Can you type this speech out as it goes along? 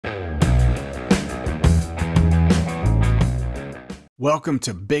Welcome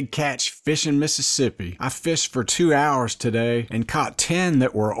to Big Catch Fishing, Mississippi. I fished for 2 hours today and caught 10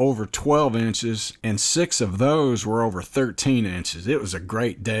 that were over 12 inches, and 6 of those were over 13 inches. It was a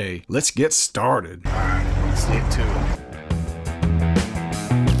great day. Let's get started. All right, let's get to it.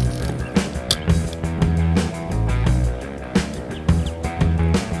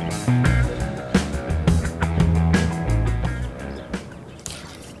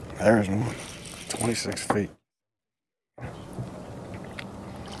 There's one, 26 feet.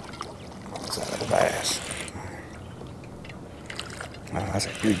 What's that, a bass? Oh, that's a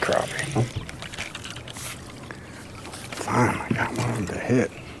big crappie. Finally got one of them to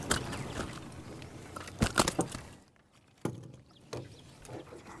hit.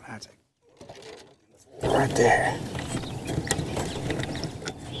 That's it. Right there.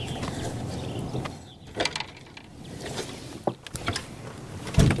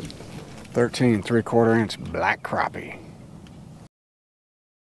 $13 3/4 inch black crappie.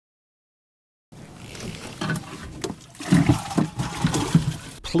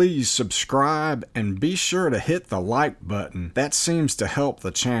 Please subscribe and be sure to hit the like button. That seems to help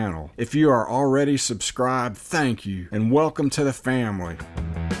the channel. If you are already subscribed, thank you and welcome to the family.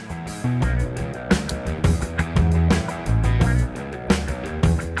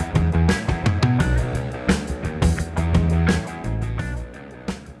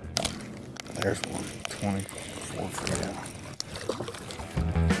 There's one, 24 feet out.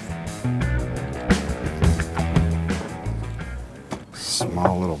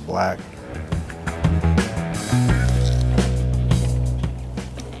 Small little black.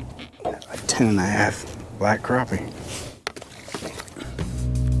 A 10.5 black crappie.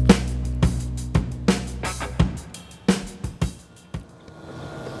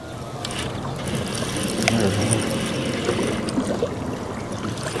 There's one.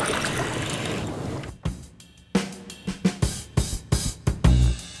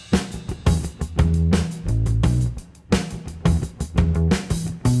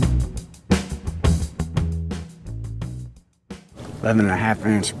 $11.5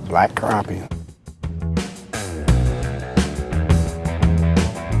 inch black crappie.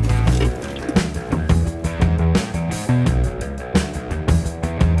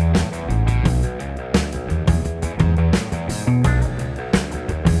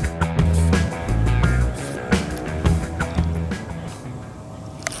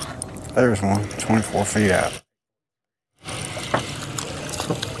 There's one, 24 feet out.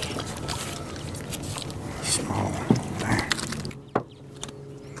 Small one.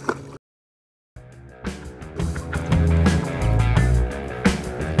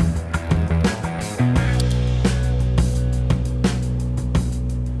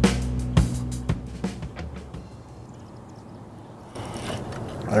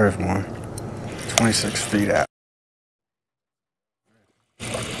 There's one, 26 feet out.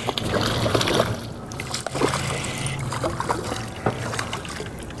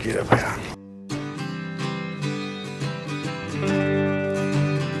 Get up here.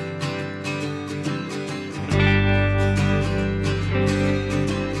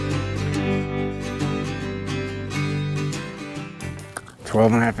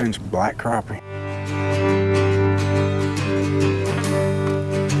 $12.5 inch black crappie.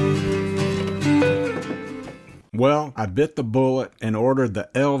 Well, I bit the bullet and ordered the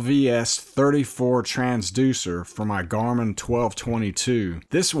LVS 34 transducer for my Garmin 1222.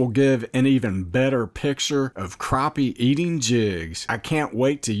 This will give an even better picture of crappie eating jigs. I can't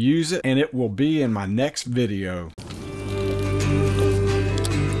wait to use it, and it will be in my next video.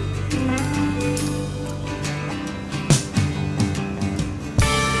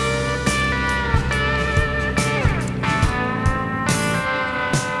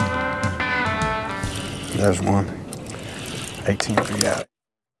 There's one, 18 feet out.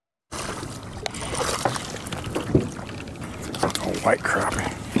 A white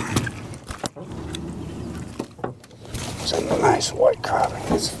crappie. It's a nice white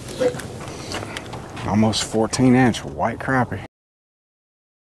crappie. It's almost 14 inch white crappie.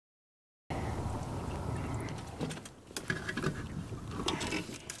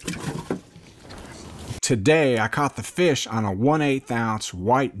 Today I caught the fish on a 1/8 ounce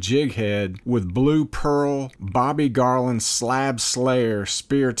white jig head with blue pearl Bobby Garland slab slayer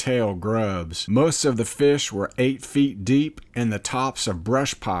spear tail grubs. Most of the fish were 8 feet deep in the tops of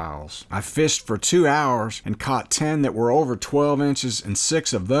brush piles. I fished for 2 hours and caught 10 that were over 12 inches, and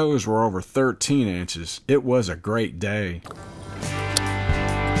 6 of those were over 13 inches. It was a great day.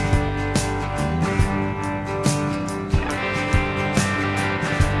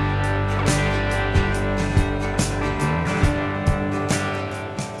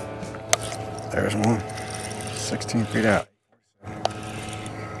 There's one, 16 feet out.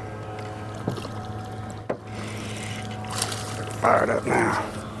 fired up now.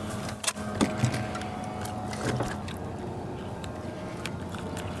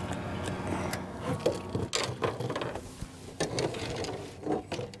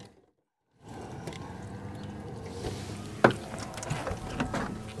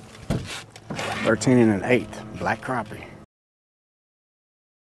 $13 1/8 black crappie.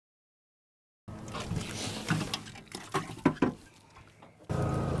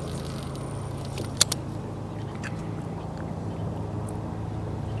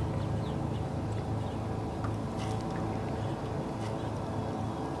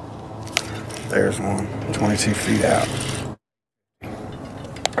 There's one, 22 feet out.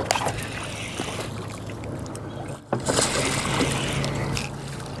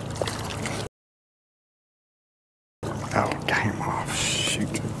 Oh, came off,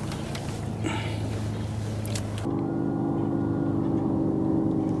 shoot.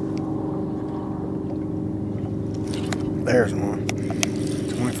 There's one,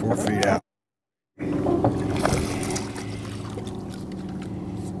 24 feet out.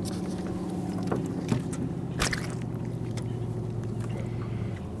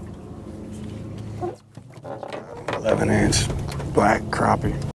 $11-inch black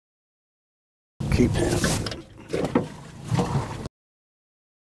crappie. Keep him.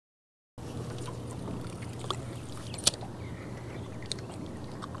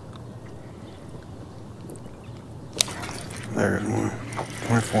 There's one,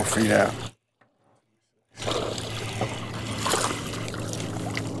 24 feet out.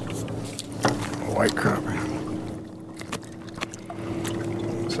 White crappie.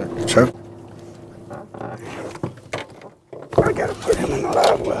 Second choke. I gotta put him in the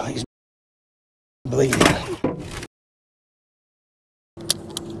live well. He's bleeding.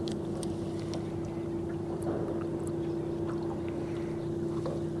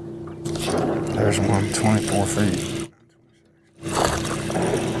 There's one, 24 feet.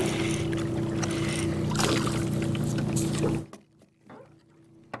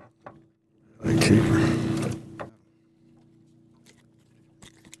 The keeper.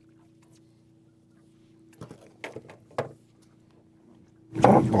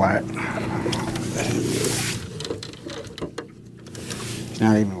 Black. It's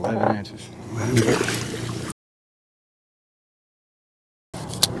not even 11 inches.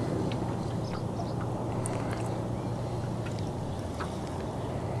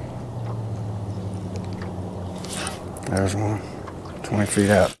 There's one, 20 feet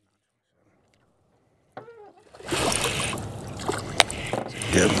out.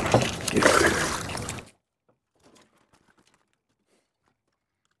 Good one. Get out of here.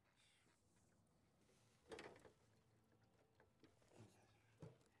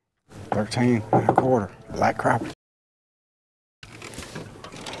 $13 1/4 black crappie.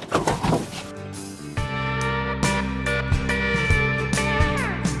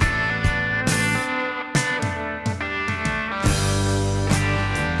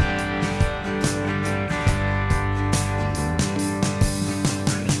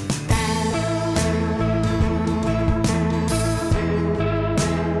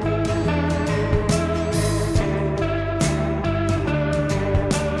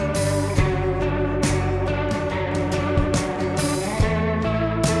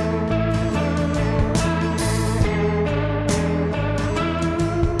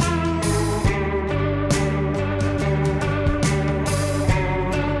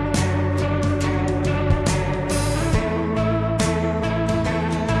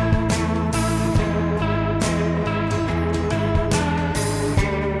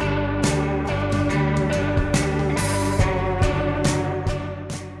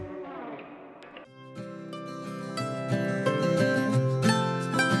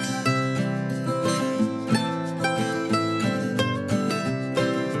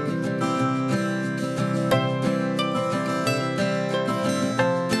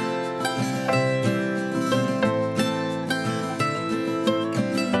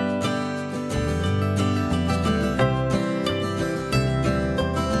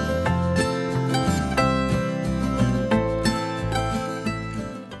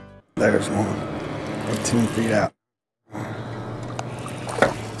 There's one, 18 feet out.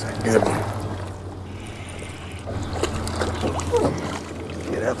 It's a good one.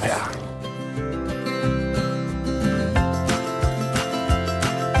 Get up here.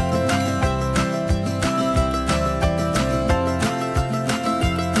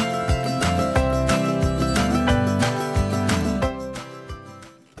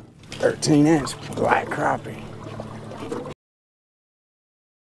 $13-inch black crappie.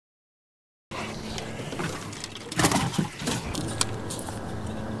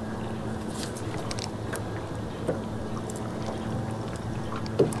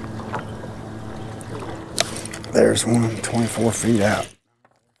 There's one 24 feet out.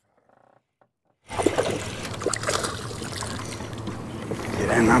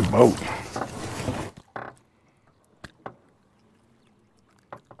 Get in my boat.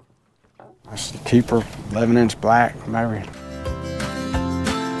 That's the keeper, 11-inch black, maybe.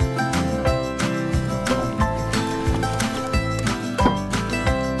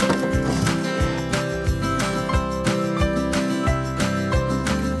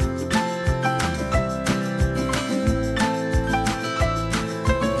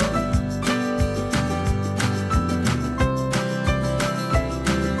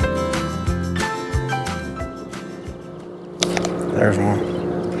 There's one,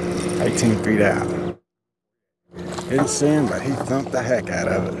 18 feet out. Didn't see him, but he thumped the heck out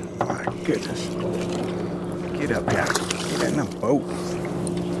of it. My goodness. Get up here. Get in the boat.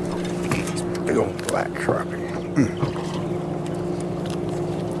 Big old black crappie.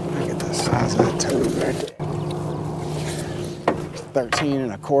 Look at the size of that toad right there.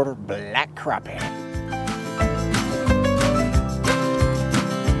 13 1/4 black crappie.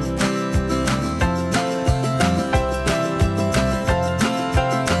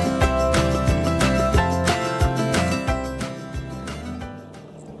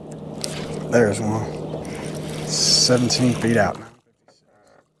 There's one, 17 feet out.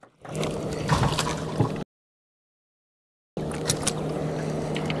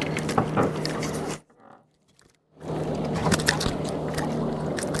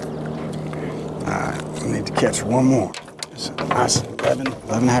 Alright, we need to catch one more. It's a nice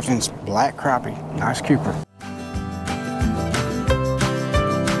 11.5-inch black crappie. Nice keeper.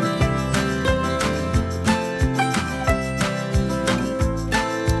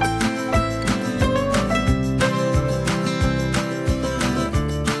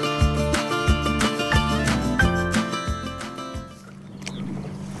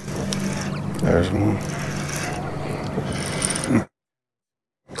 There's one.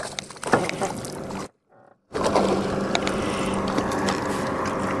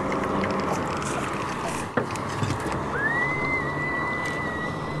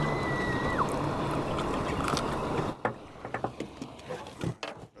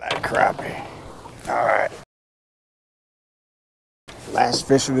 Black crappie. All right. Last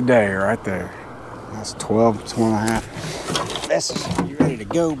fish of the day right there. That's 12 1/2. Vessels, you ready to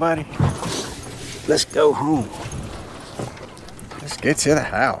go, buddy? Let's go home. Let's get to the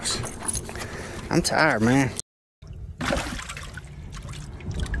house. I'm tired, man.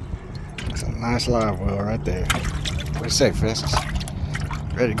 That's a nice live well right there. What do you say, Festus?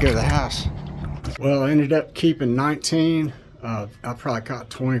 Ready to go to the house? Well, I ended up keeping 19. I probably caught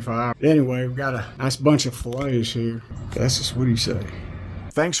 25. Anyway, we've got a nice bunch of fillets here. Festus, what do you say?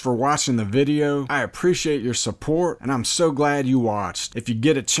 Thanks for watching the video. I appreciate your support, and I'm so glad you watched. If you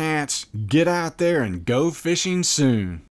get a chance, get out there and go fishing soon.